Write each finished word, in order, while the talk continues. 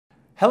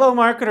Hello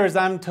marketers,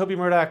 I'm Toby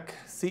Murdock,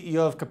 CEO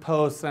of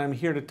Kapost, and I'm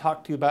here to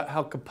talk to you about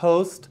how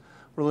Kapost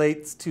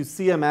relates to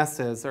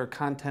CMSs, or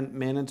content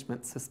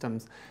management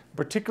systems,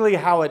 particularly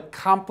how it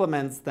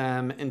complements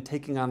them in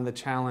taking on the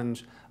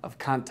challenge of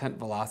content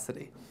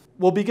velocity.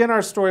 We'll begin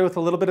our story with a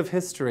little bit of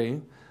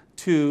history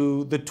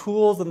to the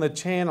tools and the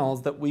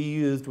channels that we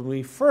used when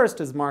we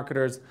first, as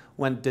marketers,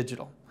 went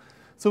digital.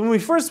 So when we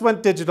first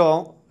went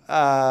digital,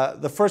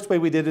 the first way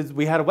we did is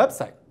we had a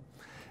website.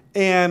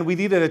 And we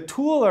needed a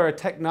tool or a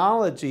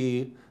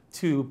technology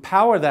to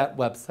power that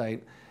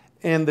website.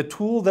 And the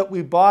tool that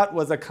we bought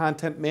was a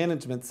content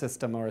management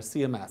system, or a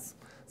CMS,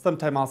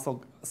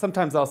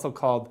 sometimes also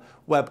called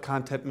Web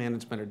Content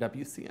Management, or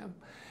WCM.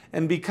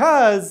 And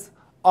because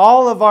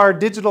all of our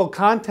digital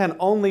content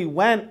only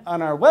went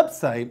on our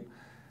website,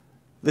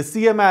 the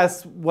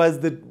CMS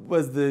was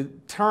the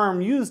term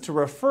used to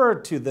refer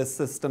to this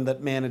system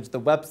that managed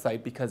the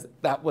website, because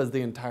that was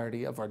the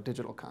entirety of our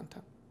digital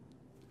content.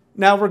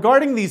 Now,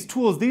 regarding these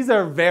tools, these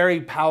are very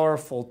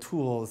powerful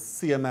tools,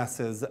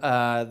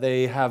 CMSs.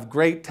 They have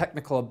great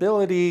technical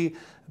ability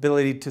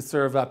to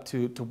serve up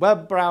to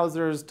web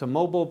browsers, to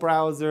mobile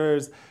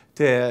browsers,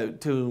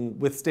 to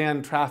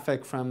withstand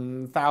traffic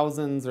from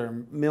thousands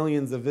or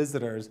millions of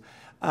visitors.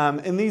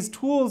 And these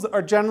tools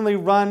are generally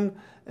run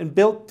and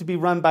built to be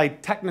run by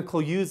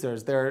technical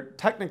users. They're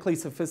technically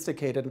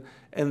sophisticated,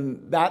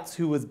 and that's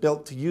who was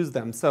built to use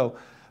them. So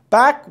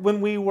back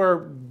when we were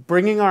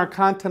bringing our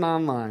content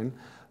online,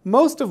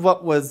 most of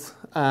what was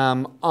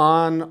on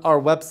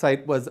our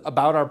website was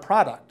about our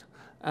product.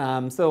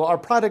 So our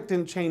product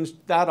didn't change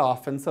that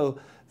often, so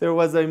there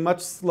was a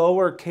much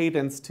slower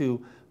cadence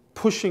to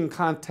pushing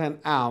content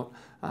out,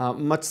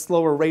 much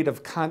slower rate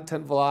of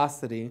content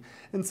velocity.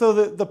 And so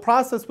the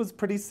process was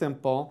pretty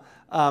simple.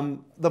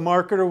 The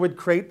marketer would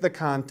create the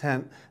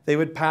content. They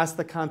would pass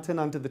the content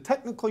onto the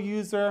technical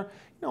user.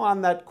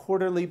 On that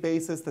quarterly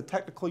basis, the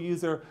technical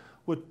user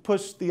would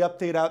push the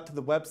update out to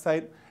the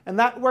website, and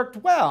that worked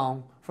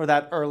well for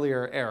that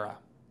earlier era.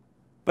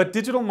 But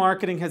digital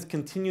marketing has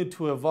continued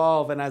to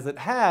evolve, and as it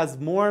has,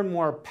 more and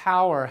more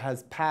power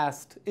has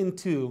passed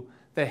into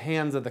the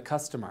hands of the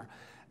customer.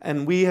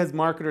 And we as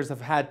marketers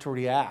have had to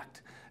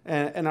react.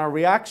 And our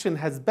reaction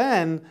has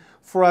been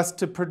for us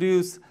to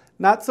produce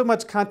not so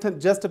much content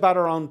just about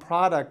our own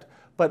product,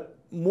 but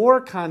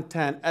more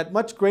content at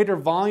much greater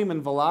volume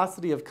and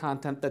velocity of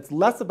content that's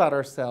less about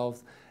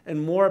ourselves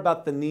and more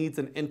about the needs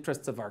and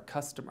interests of our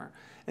customer.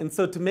 And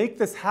so to make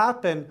this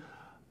happen,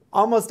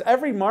 almost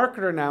every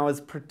marketer now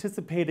is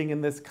participating in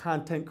this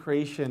content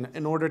creation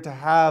in order to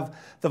have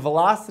the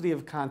velocity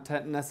of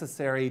content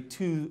necessary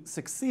to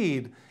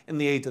succeed in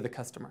the age of the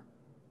customer.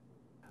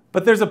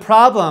 But there's a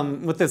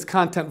problem with this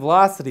content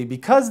velocity.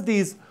 Because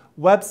these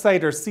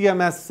website or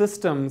CMS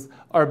systems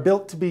are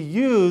built to be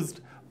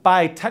used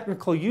by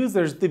technical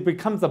users, it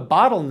becomes a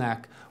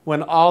bottleneck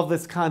when all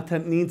this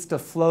content needs to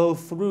flow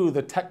through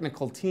the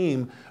technical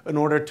team in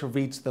order to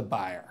reach the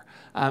buyer.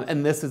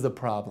 And this is a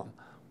problem.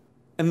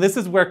 And this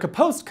is where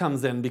Kapost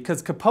comes in,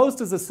 because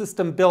Kapost is a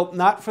system built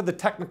not for the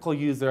technical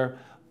user,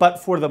 but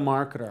for the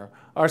marketer.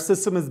 Our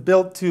system is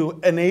built to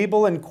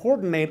enable and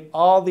coordinate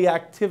all the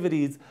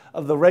activities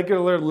of the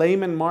regular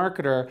layman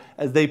marketer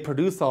as they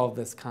produce all of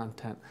this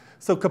content.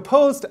 So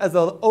Kapost, as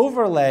an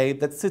overlay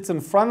that sits in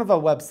front of a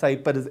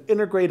website but is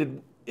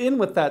integrated in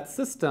with that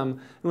system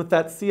and with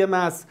that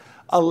CMS,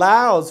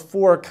 allows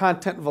for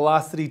content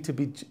velocity to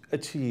be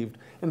achieved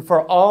and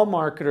for all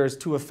marketers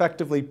to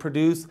effectively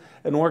produce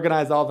and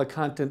organize all the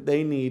content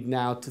they need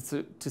now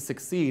to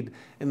succeed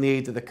in the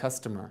age of the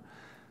customer.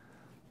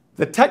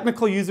 The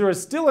technical user is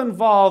still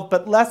involved,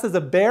 but less as a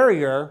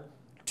barrier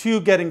to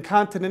getting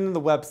content into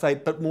the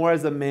website, but more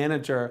as a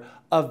manager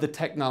of the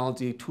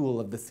technology tool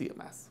of the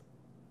CMS.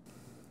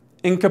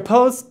 And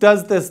Kapost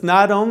does this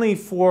not only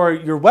for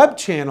your web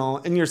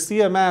channel and your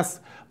CMS,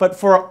 but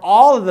for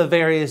all of the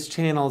various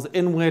channels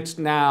in which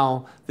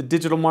now the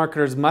digital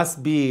marketers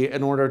must be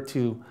in order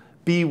to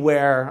be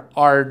where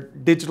our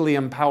digitally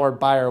empowered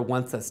buyer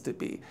wants us to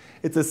be.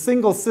 It's a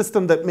single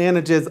system that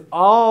manages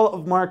all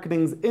of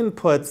marketing's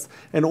inputs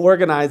and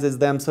organizes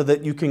them so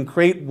that you can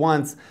create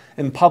once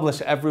and publish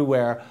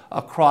everywhere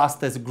across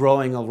this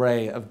growing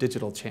array of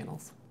digital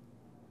channels.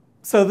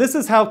 So this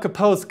is how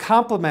Kapost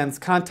complements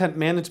content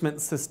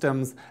management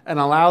systems and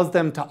allows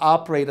them to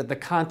operate at the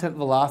content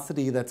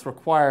velocity that's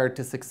required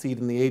to succeed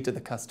in the age of the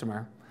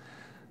customer.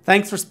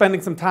 Thanks for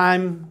spending some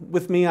time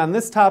with me on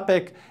this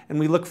topic, and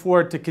we look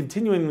forward to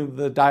continuing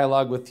the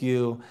dialogue with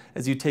you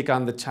as you take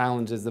on the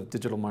challenges of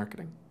digital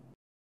marketing.